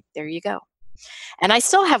 And I'm like, there you go. And I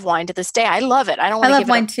still have wine to this day. I love it. I don't want to I give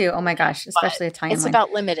love wine it up, too. Oh my gosh, especially Italian it's wine.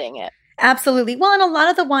 about limiting it. Absolutely. Well, and a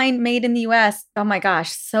lot of the wine made in the US, oh my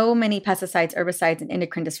gosh, so many pesticides, herbicides, and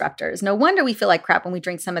endocrine disruptors. No wonder we feel like crap when we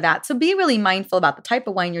drink some of that. So be really mindful about the type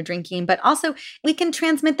of wine you're drinking, but also we can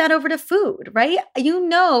transmit that over to food, right?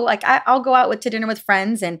 Like I'll go out to dinner with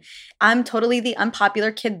friends and I'm totally the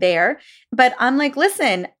unpopular kid there. But I'm like,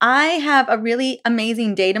 listen, I have a really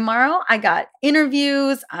amazing day tomorrow. I got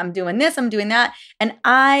interviews. I'm doing this, I'm doing that. And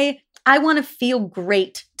I want to feel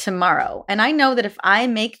great tomorrow. And I know that if I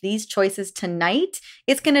make these choices tonight,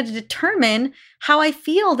 it's going to determine how I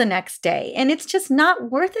feel the next day. And it's just not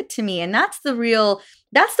worth it to me. And that's the real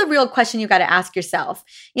question you got to ask yourself.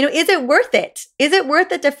 Is it worth it? Is it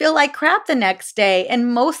worth it to feel like crap the next day?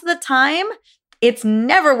 And most of the time, it's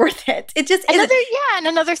never worth it. It just isn't. And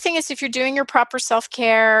another thing is if you're doing your proper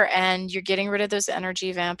self-care and you're getting rid of those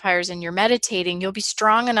energy vampires and you're meditating, you'll be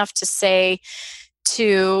strong enough to say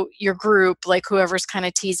to your group, like whoever's kind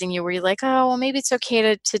of teasing you, where you're like, oh, well, maybe it's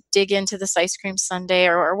okay to dig into this ice cream sundae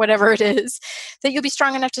or whatever it is, that you'll be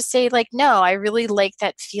strong enough to say, like, no, I really like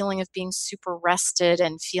that feeling of being super rested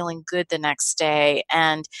and feeling good the next day.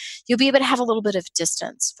 And you'll be able to have a little bit of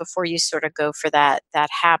distance before you sort of go for that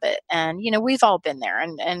habit. And, we've all been there.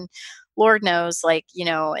 And Lord knows,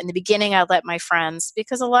 in the beginning, I let my friends,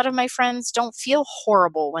 because a lot of my friends don't feel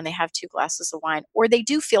horrible when they have 2 glasses of wine, or they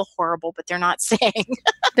do feel horrible, but they're not saying.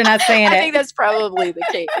 They're not saying it. I think that's probably the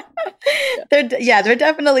case. They're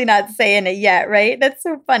definitely not saying it yet, right? That's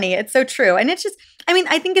so funny. It's so true. And it's just,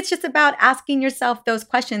 I think it's just about asking yourself those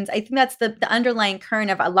questions. I think that's the underlying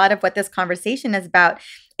current of a lot of what this conversation is about,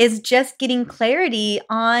 is just getting clarity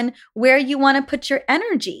on where you want to put your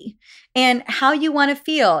energy and how you want to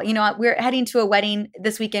feel. We're heading to a wedding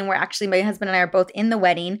this weekend where actually my husband and I are both in the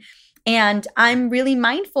wedding. And I'm really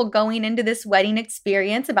mindful going into this wedding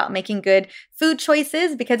experience about making good food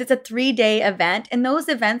choices because it's a 3-day event and those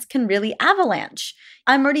events can really avalanche.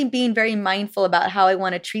 I'm already being very mindful about how I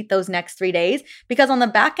want to treat those next 3 days because on the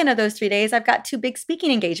back end of those 3 days, I've got 2 big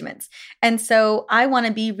speaking engagements. And so I want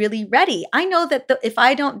to be really ready. I know that if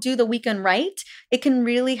I don't do the weekend right, it can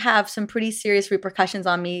really have some pretty serious repercussions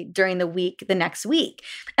on me during the next week.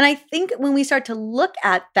 And I think when we start to look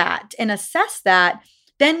at that and assess that,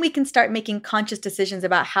 then we can start making conscious decisions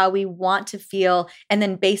about how we want to feel and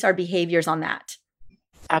then base our behaviors on that.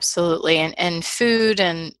 Absolutely. And food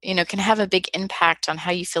can have a big impact on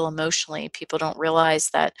how you feel emotionally. People don't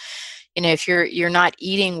realize that, if you're not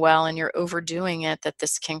eating well and you're overdoing it, that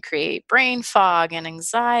this can create brain fog and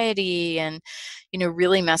anxiety and,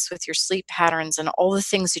 really mess with your sleep patterns and all the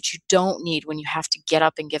things that you don't need when you have to get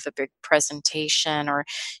up and give a big presentation or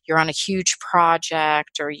you're on a huge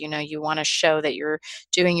project or, you want to show that you're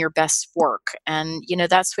doing your best work. And,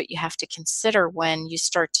 that's what you have to consider when you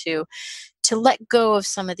start to let go of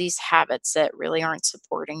some of these habits that really aren't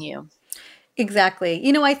supporting you.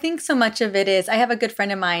 Exactly. I think so much of it is, I have a good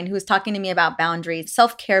friend of mine who was talking to me about boundaries,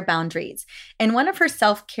 self-care boundaries. And one of her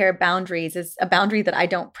self-care boundaries is a boundary that I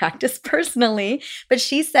don't practice personally, but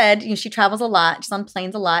she said, she travels a lot, she's on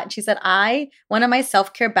planes a lot. And she said, one of my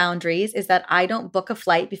self-care boundaries is that I don't book a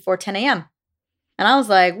flight before 10 a.m. And I was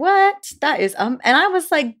like, what? That is, and I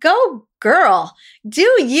was like, go girl, do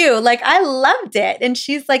you? Like, I loved it. And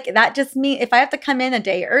she's like, that just means if I have to come in a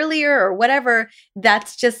day earlier or whatever,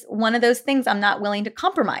 that's just one of those things I'm not willing to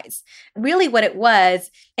compromise. Really what it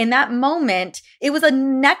was in that moment, it was a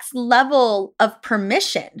next level of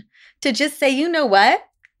permission to just say, you know what?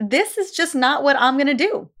 This is just not what I'm going to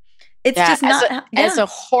do. It's just not. As a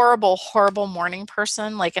horrible, horrible morning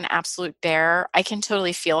person, like an absolute bear, I can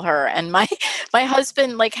totally feel her. And my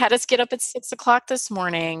husband had us get up at 6:00 this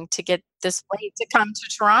morning to get this flight to come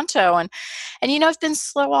to Toronto. And I've been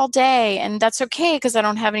slow all day and that's okay because I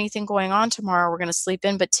don't have anything going on tomorrow. We're going to sleep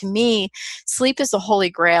in. But to me, sleep is the holy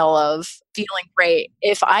grail of feeling great.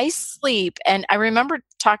 If I sleep, and I remember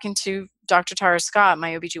talking to Dr. Tara Scott,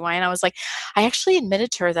 my OBGYN, I was like, I actually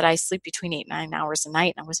admitted to her that I sleep between 8 and 9 hours a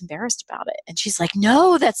night and I was embarrassed about it. And she's like,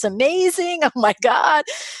 no, that's amazing. Oh my God.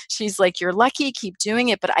 She's like, you're lucky, keep doing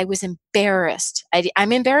it. But I was embarrassed.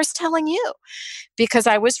 I'm embarrassed telling you because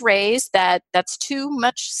I was raised that that's too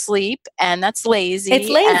much sleep and that's lazy. It's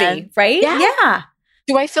lazy, right? Yeah.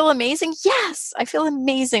 Do I feel amazing? Yes. I feel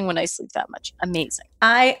amazing when I sleep that much. Amazing.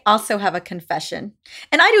 I also have a confession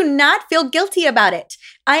and I do not feel guilty about it.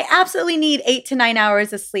 I absolutely need 8 to 9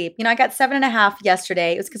 hours of sleep. I got 7.5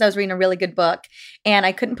 yesterday. It was because I was reading a really good book and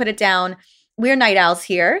I couldn't put it down. We're night owls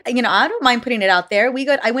here. I don't mind putting it out there.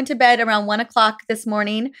 I went to bed around 1:00 this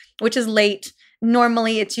morning, which is late.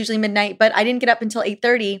 Normally it's usually midnight, but I didn't get up until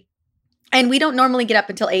 8:30. And we don't normally get up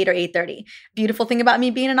until 8 or 8:30. Beautiful thing about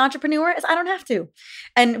me being an entrepreneur is I don't have to.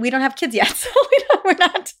 And we don't have kids yet. So we're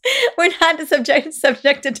not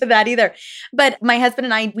subjected to that either. But my husband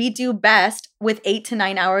and I, we do best with 8 to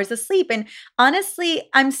 9 hours of sleep. And honestly,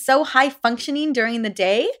 I'm so high functioning during the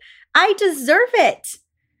day. I deserve it.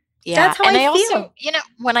 Yeah. That's how And I feel. also,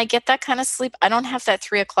 when I get that kind of sleep, I don't have that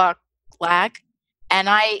 3 o'clock lag. And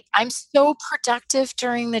I'm so productive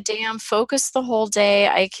during the day. I'm focused the whole day.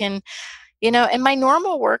 I can, in my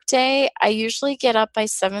normal work day, I usually get up by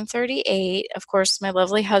 7:38. Of course, my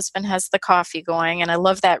lovely husband has the coffee going, and I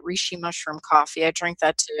love that reishi mushroom coffee. I drink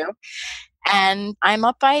that too. And I'm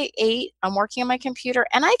up by 8. I'm working on my computer,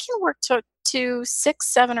 and I can work to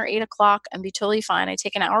 6, 7, or 8 o'clock and be totally fine. I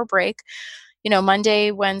take an hour break.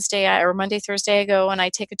 Monday, Wednesday, or Monday, Thursday, I go and I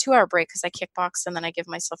take a 2-hour break because I kickbox, and then I give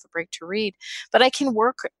myself a break to read. But I can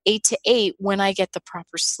work 8 to 8 when I get the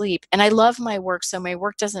proper sleep. And I love my work, so my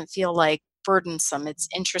work doesn't feel like burdensome. It's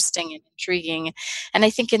interesting and intriguing. And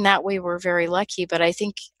I think in that way we're very lucky. But I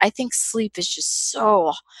think sleep is just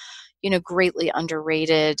so, greatly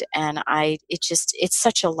underrated. And it's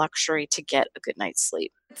such a luxury to get a good night's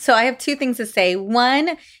sleep. So I have two things to say.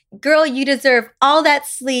 One, girl, you deserve all that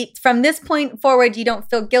sleep. From this point forward, you don't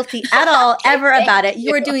feel guilty at all, ever about it.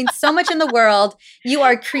 You are doing so much in the world. You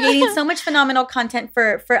are creating so much phenomenal content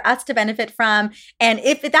for us to benefit from. And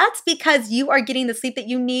if that's because you are getting the sleep that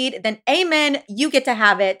you need, then amen, you get to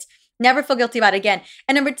have it. Never feel guilty about it again.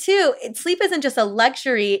 And number two, sleep isn't just a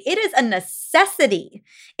luxury. It is a necessity.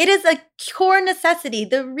 It is a core necessity.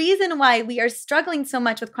 The reason why we are struggling so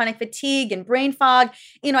much with chronic fatigue and brain fog,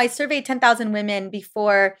 I surveyed 10,000 women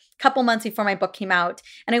a couple months before my book came out.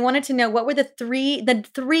 And I wanted to know what were the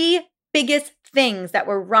three biggest things that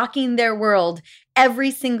were rocking their world every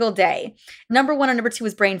single day. Number one or number two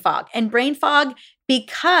was brain fog. And brain fog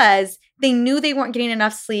because they knew they weren't getting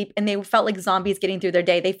enough sleep and they felt like zombies getting through their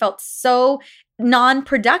day. They felt so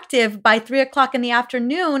non-productive by 3 o'clock in the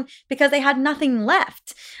afternoon because they had nothing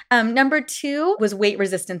left. Number two was weight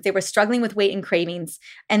resistance. They were struggling with weight and cravings.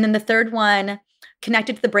 And then the third one,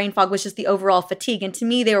 connected to the brain fog, was just the overall fatigue. And to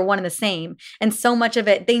me, they were one and the same. And so much of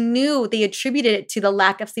it, they attributed it to the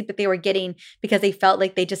lack of sleep that they were getting because they felt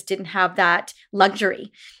like they just didn't have that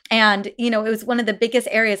luxury. And, it was one of the biggest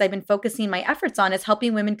areas I've been focusing my efforts on is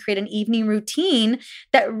helping women create an evening routine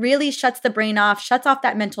that really shuts the brain off, shuts off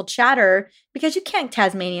that mental chatter, because you can't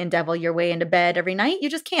Tasmanian devil your way into bed every night. You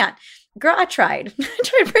just can't. Girl, I tried. I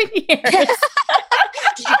tried for years.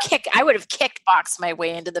 I would have kickboxed my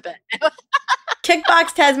way into the bed.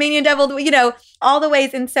 Kickbox, Tasmanian devil, all the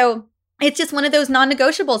ways. And so it's just one of those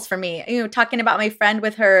non-negotiables for me. Talking about my friend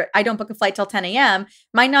with her, I don't book a flight till 10 a.m.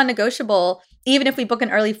 My non-negotiable, even if we book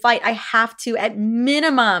an early flight, I have to at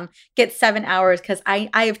minimum get 7 hours because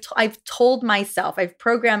I've told myself, I've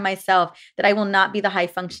programmed myself that I will not be the high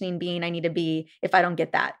functioning being I need to be if I don't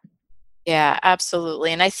get that. Yeah,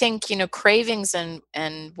 absolutely. And I think, cravings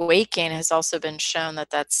and weight gain has also been shown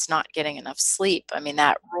that that's not getting enough sleep. I mean,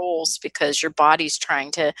 that rules because your body's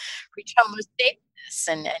trying to reach homeostasis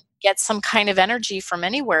and get some kind of energy from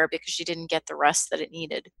anywhere because you didn't get the rest that it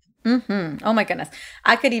needed. Mm-hmm. Oh my goodness.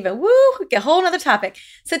 I could even, get a whole nother topic.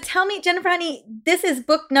 So tell me, Jennifer Honey, this is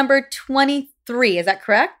book number 23. Is that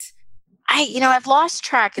correct? I've lost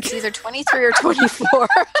track. It's either 23 or 24.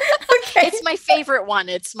 Okay. It's my favorite one.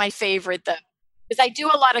 It's my favorite though, because I do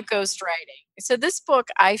a lot of ghostwriting. So this book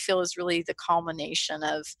I feel is really the culmination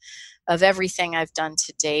of everything I've done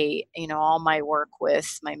to date, all my work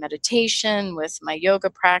with my meditation, with my yoga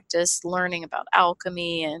practice, learning about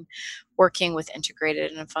alchemy and working with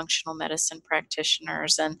integrated and functional medicine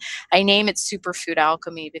practitioners. And I name it Superfood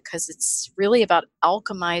Alchemy because it's really about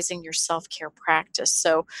alchemizing your self-care practice.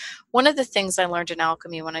 So one of the things I learned in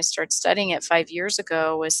alchemy when I started studying it 5 years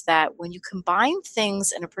ago was that when you combine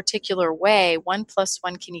things in a particular way, 1 +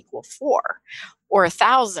 1 can equal 4 or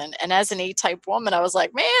 1,000. And as an A-type woman, I was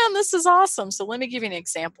like, man, this is awesome. So let me give you an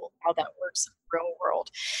example of how that works in the real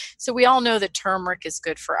world. So we all know that turmeric is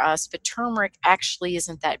good for us, but turmeric actually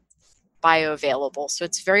isn't that bioavailable. So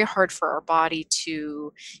it's very hard for our body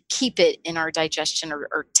to keep it in our digestion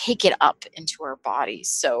or take it up into our bodies.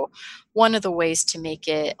 So one of the ways to make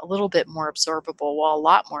it a little bit more absorbable, well, a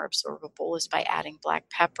lot more absorbable, is by adding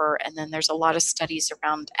black pepper. And then there's a lot of studies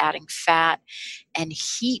around adding fat and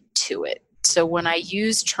heat to it. So when I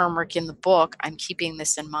use turmeric in the book, I'm keeping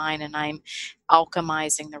this in mind and I'm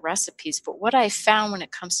alchemizing the recipes. But what I found when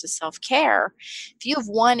it comes to self-care, if you have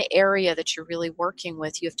one area that you're really working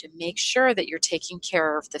with, you have to make sure that you're taking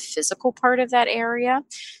care of the physical part of that area.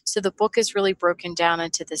 So the book is really broken down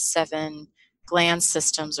into the 7 gland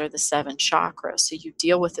systems are the 7 chakras. So you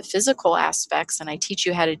deal with the physical aspects, and I teach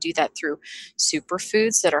you how to do that through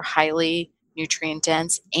superfoods that are highly nutrient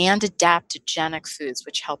dense and adaptogenic foods,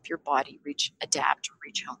 which help your body adapt or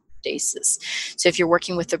reach homeostasis. So if you're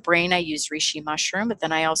working with the brain, I use reishi mushroom, but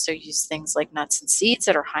then I also use things like nuts and seeds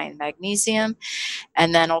that are high in magnesium,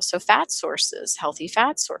 and then also fat sources, healthy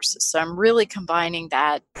fat sources. So I'm really combining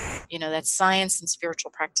that, that science and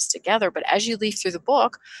spiritual practice together. But as you leaf through the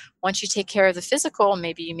book, once you take care of the physical,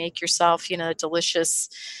 maybe you make yourself, a delicious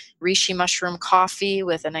reishi mushroom coffee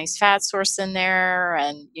with a nice fat source in there,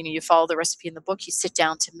 and you follow the recipe in the book, you sit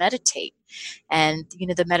down to meditate. And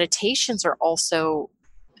the meditations are also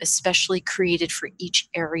especially created for each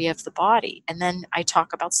area of the body. And then I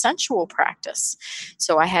talk about sensual practice.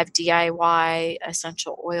 So I have DIY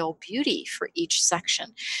essential oil beauty for each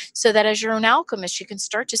section, so that as your own alchemist, you can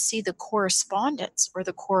start to see the correspondence or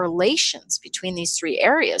the correlations between these 3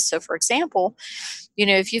 areas. So for example,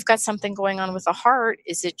 if you've got something going on with the heart,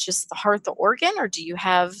 is it just the heart, the organ, or do you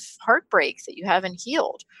have heartbreak that you haven't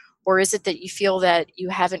healed? Or is it that you feel that you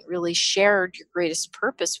haven't really shared your greatest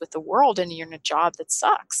purpose with the world and you're in a job that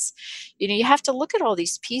sucks? You have to look at all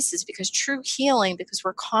these pieces, because true healing, because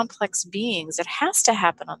we're complex beings, it has to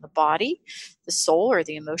happen on the body, the soul, or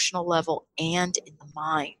the emotional level, and in the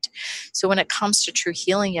mind. So when it comes to true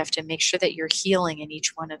healing, you have to make sure that you're healing in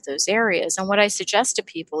each one of those areas. And what I suggest to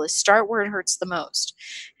people is start where it hurts the most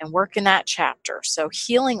and work in that chapter. So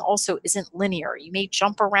healing also isn't linear. You may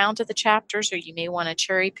jump around to the chapters, or you may want to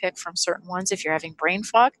cherry pick from certain ones. If you're having brain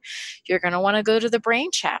fog, you're going to want to go to the brain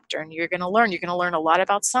chapter, and you're going to learn a lot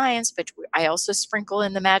about science, but I also sprinkle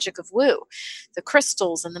in the magic of woo, the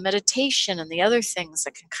crystals and the meditation and the other things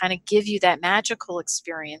that can kind of give you that magical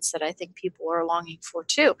experience that I think people are longing for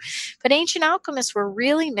too. But ancient alchemists were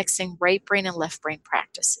really mixing right brain and left brain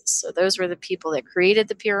practices. So those were the people that created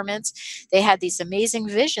the pyramids. They had these amazing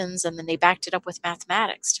visions, and then they backed it up with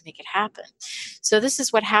mathematics to make it happen. So this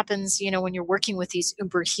is what happens, when you're working with these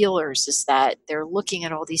uber healers, is that they're looking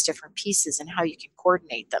at all these different pieces and how you can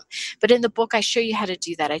coordinate them. But in the book, I show you how to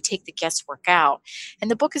do that. I take the guesswork out. And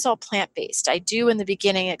the book is all plant-based. I do in the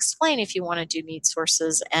beginning explain if you want to do meat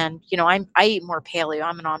sources. And, I eat more paleo.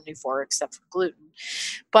 I'm an omnivore except for gluten.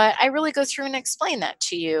 But I really go through and explain that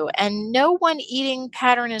to you. And no one eating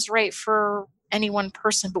pattern is right for any one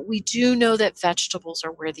person, but we do know that vegetables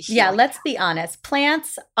are where the healing. Yeah, let's be honest.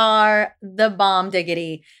 Plants are the bomb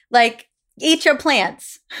diggity. Like, eat your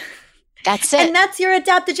plants. That's it. And that's your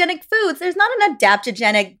adaptogenic foods. There's not an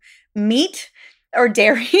adaptogenic meat or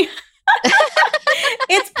dairy.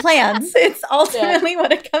 It's plants. It's ultimately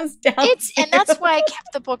what it comes down to. And that's why I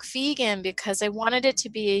kept the book vegan, because I wanted it to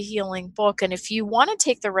be a healing book. And if you want to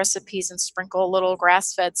take the recipes and sprinkle a little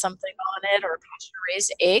grass-fed something on it, or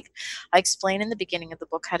pasture-raised egg, I explain in the beginning of the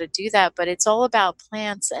book how to do that. But it's all about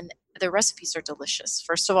plants, and the recipes are delicious.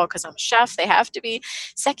 First of all, because I'm a chef, they have to be.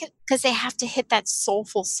 Second, because they have to hit that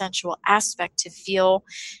soulful, sensual aspect to feel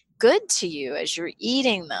good to you as you're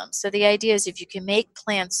eating them. So the idea is, if you can make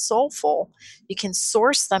plants soulful, you can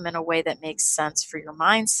source them in a way that makes sense for your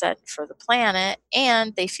mindset, for the planet,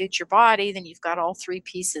 and they feed your body, then you've got all 3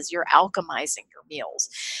 pieces. You're alchemizing your meals.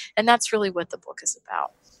 And that's really what the book is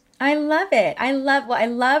about. I love it. I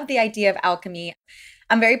love the idea of alchemy.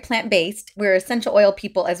 I'm very plant-based. We're essential oil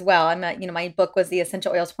people as well. My book was the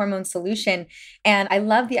Essential Oils Hormone Solution. And I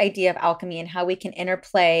love the idea of alchemy and how we can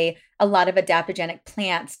interplay a lot of adaptogenic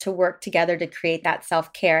plants to work together to create that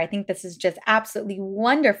self-care. I think this is just absolutely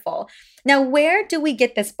wonderful. Now, where do we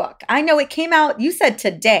get this book? I know it came out, you said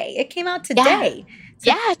today. It came out today.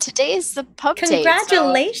 Yeah, today is the pub date.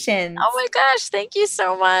 Congratulations. Oh my gosh, thank you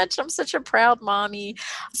so much. I'm such a proud mommy.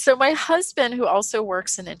 So my husband, who also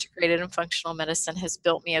works in integrated and functional medicine, has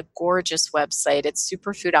built me a gorgeous website. It's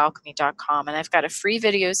superfoodalchemy.com. And I've got a free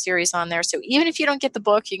video series on there. So even if you don't get the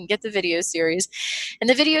book, you can get the video series. In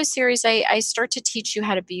the video series, I start to teach you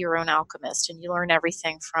how to be your own alchemist. And you learn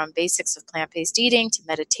everything from basics of plant-based eating to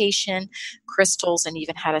meditation, crystals, and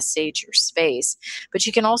even how to sage your space. But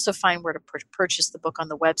you can also find where to purchase the book on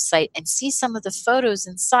the website and see some of the photos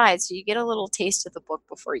inside, so you get a little taste of the book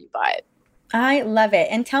before you buy it. I love it.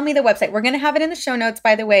 And tell me the website. We're going to have it in the show notes,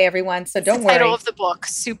 by the way, everyone. So don't worry. The title of the book,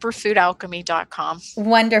 superfoodalchemy.com.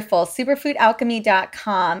 Wonderful.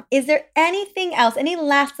 Superfoodalchemy.com. Is there anything else, any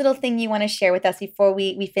last little thing you want to share with us before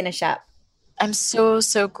we finish up? I'm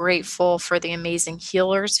so grateful for the amazing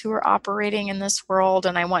healers who are operating in this world.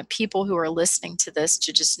 And I want people who are listening to this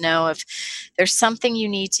to just know, if there's something you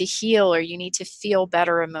need to heal or you need to feel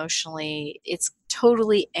better emotionally, it's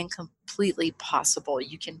totally and completely completely possible.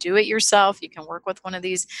 You can do it yourself. You can work with one of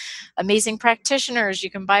these amazing practitioners. You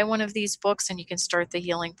can buy one of these books and you can start the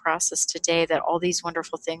healing process today, that all these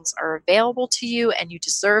wonderful things are available to you and you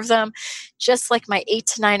deserve them. Just like my 8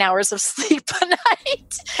 to 9 hours of sleep a night.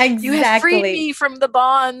 Exactly. You have freed me from the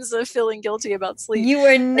bonds of feeling guilty about sleep. You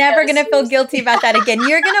are never going to feel guilty about that again.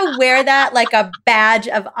 You're going to wear that like a badge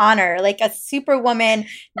of honor, like a superwoman.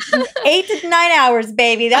 8 to 9 hours,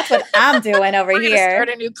 baby. That's what I'm doing over We're here. Start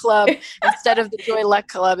a new club. Instead of the Joy Luck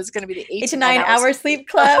Club, it's going to be the 8 to 9 hour sleep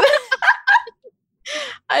club.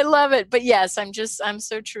 I love it. But yes, I'm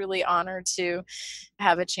so truly honored to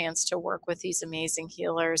have a chance to work with these amazing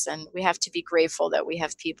healers. And we have to be grateful that we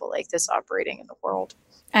have people like this operating in the world.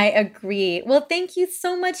 I agree. Well, thank you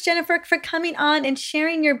so much, Jennifer, for coming on and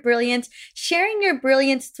sharing your brilliance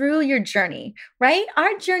through your journey, right?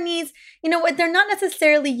 Our journeys, they're not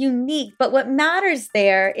necessarily unique, but what matters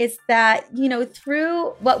there is that,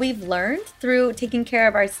 through what we've learned, through taking care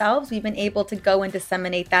of ourselves, we've been able to go and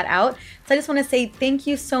disseminate that out. So I just want to say thank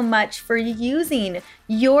you so much for using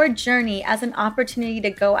your journey as an opportunity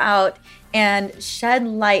to go out and shed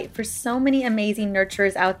light for so many amazing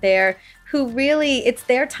nurturers out there who really, it's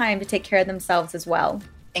their time to take care of themselves as well.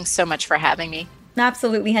 Thanks so much for having me.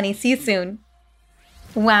 Absolutely, honey. See you soon.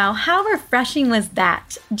 Wow, how refreshing was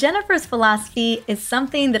that? Jennifer's philosophy is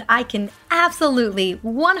something that I can absolutely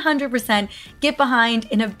 100% get behind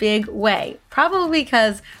in a big way, probably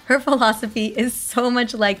because her philosophy is so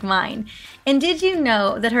much like mine. And did you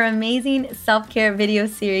know that her amazing self-care video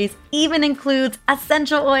series even includes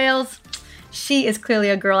essential oils? She is clearly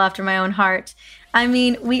a girl after my own heart. I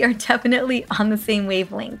mean, we are definitely on the same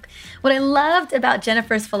wavelength. What I loved about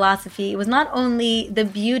Jennifer's philosophy was not only the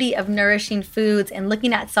beauty of nourishing foods and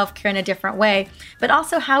looking at self-care in a different way, but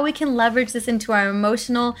also how we can leverage this into our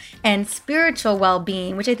emotional and spiritual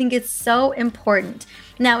well-being, which I think is so important.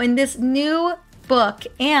 Now, in this new book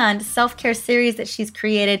and self-care series that she's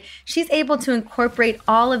created, she's able to incorporate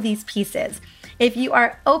all of these pieces. If you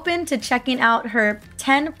are open to checking out her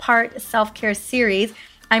 10-part self-care series,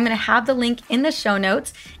 I'm going to have the link in the show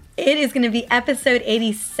notes. It is going to be episode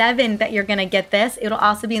 87 that you're going to get this. It'll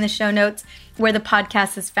also be in the show notes where the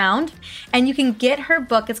podcast is found. And you can get her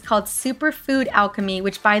book. It's called Superfood Alchemy,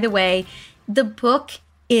 which, by the way, the book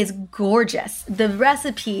is gorgeous. The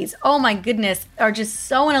recipes, oh my goodness, are just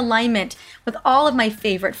so in alignment with all of my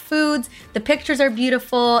favorite foods. The pictures are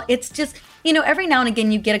beautiful. It's just, every now and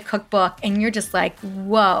again you get a cookbook and you're just like,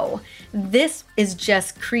 whoa, this is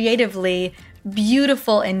just creatively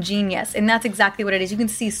beautiful and genius. And that's exactly what it is. You can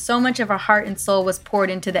see so much of her heart and soul was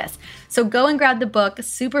poured into this. So go and grab the book,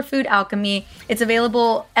 Superfood Alchemy. It's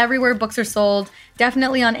available everywhere books are sold,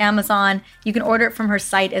 definitely on Amazon. You can order it from her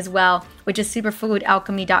site as well, which is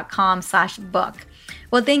superfoodalchemy.com/book.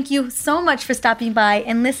 Well, thank you so much for stopping by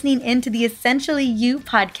and listening into the Essentially You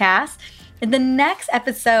podcast. The next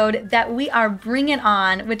episode that we are bringing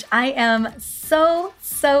on, which I am so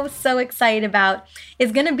excited about,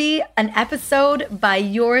 is going to be an episode by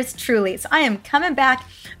yours truly. So I am coming back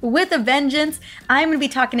with a vengeance. I'm going to be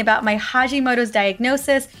talking about my Hashimoto's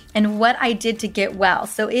diagnosis and what I did to get well.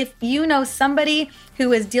 So if you know somebody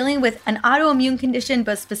who is dealing with an autoimmune condition,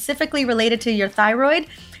 but specifically related to your thyroid,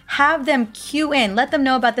 have them cue in. Let them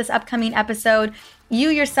know about this upcoming episode. You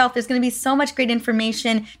yourself, there's going to be so much great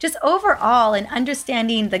information just overall in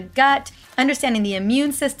understanding the gut, understanding the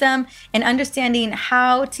immune system, and understanding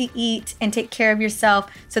how to eat and take care of yourself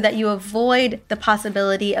so that you avoid the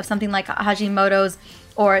possibility of something like Hashimoto's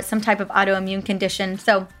or some type of autoimmune condition.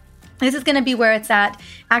 So this is going to be where it's at.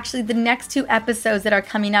 Actually, the next 2 episodes that are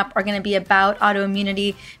coming up are going to be about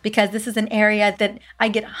autoimmunity, because this is an area that I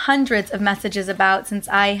get hundreds of messages about since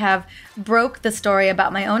I have broke the story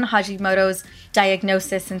about my own Hashimoto's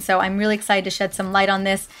diagnosis. And so I'm really excited to shed some light on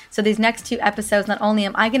this. So these next 2 episodes, not only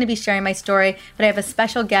am I going to be sharing my story, but I have a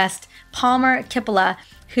special guest, Palmer Kippola,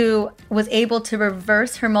 who was able to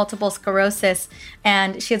reverse her multiple sclerosis.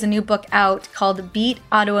 And she has a new book out called Beat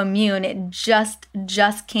Autoimmune. It just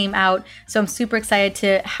came out. So I'm super excited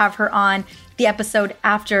to have her on the episode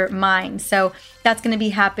after mine. So that's going to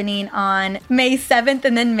be happening on May 7th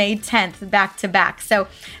and then May 10th, back to back. So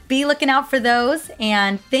be looking out for those.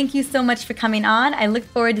 And thank you so much for coming on. I look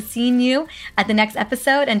forward to seeing you at the next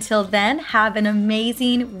episode. Until then, have an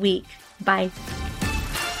amazing week. Bye.